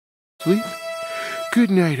Sleep. Good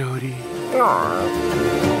night, Odie.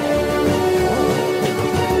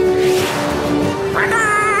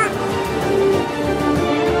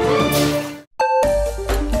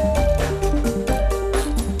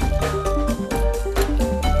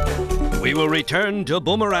 We will return to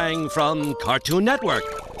Boomerang from Cartoon Network.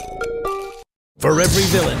 For every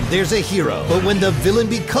villain, there's a hero. But when the villain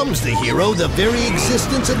becomes the hero, the very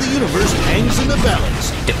existence of the universe hangs in the balance.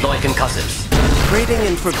 Deploy concussives. Trading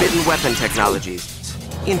in forbidden weapon technologies.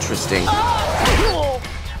 Interesting.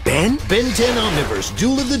 Ben? Ben 10 Omniverse,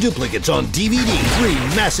 Duel of the Duplicates on DVD. 3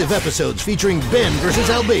 massive episodes featuring Ben versus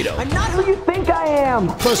Albedo. I'm not who you think I am!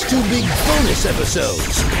 Plus 2 big bonus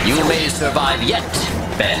episodes. You may survive yet,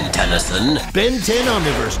 Ben Tennyson. Ben 10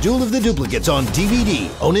 Omniverse, Duel of the Duplicates on DVD.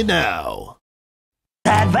 Own it now.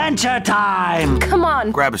 Adventure time! Come on.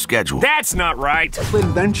 Grab a schedule. That's not right.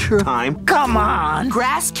 Adventure time. Come on!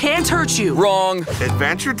 Grass can't hurt you. Wrong.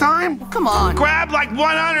 Adventure time? Come on. Grab like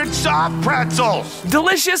 100 soft pretzels.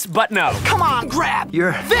 Delicious, but no. Come on, grab.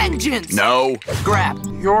 Your Vengeance. No. Grab.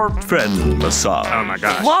 Your friend massage. Oh my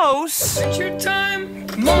god. Close. Adventure time.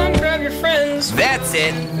 Come on, grab your friends. That's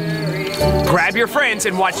it. Grab your friends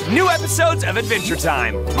and watch new episodes of Adventure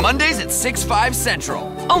Time. Mondays at 6/5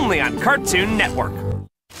 Central. Only on Cartoon Network.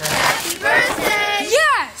 Happy birthday!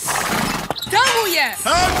 Yes! Double yes!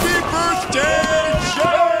 Happy birthday,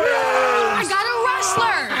 Sherry! I got a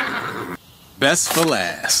rustler! Best for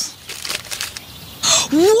last.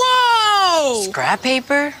 Whoa! Scrap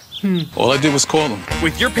paper? All I did was call him.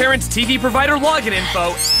 With your parents' TV provider login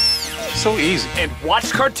info So easy. and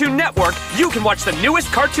watch Cartoon Network, you can watch the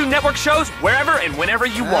newest Cartoon Network shows wherever and whenever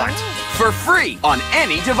you want. For free on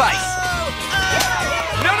any device.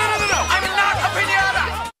 No, I'm not a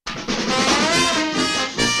pinata!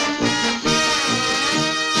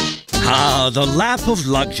 Ah, the lap of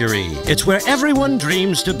luxury. It's where everyone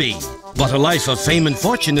dreams to be. But a life of fame and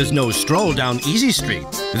fortune is no stroll down easy street.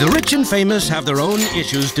 The rich and famous have their own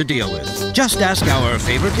issues to deal with. Just ask our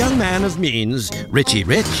favorite young man of means, Richie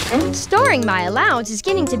Rich. Storing my allowance is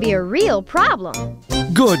getting to be a real problem.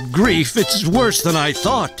 Good grief, it's worse than I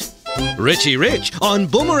thought. Richie Rich on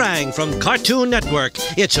Boomerang from Cartoon Network.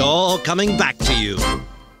 It's all coming back to you.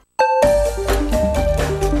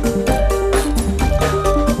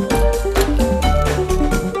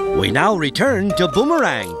 We now return to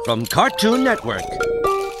Boomerang from Cartoon Network.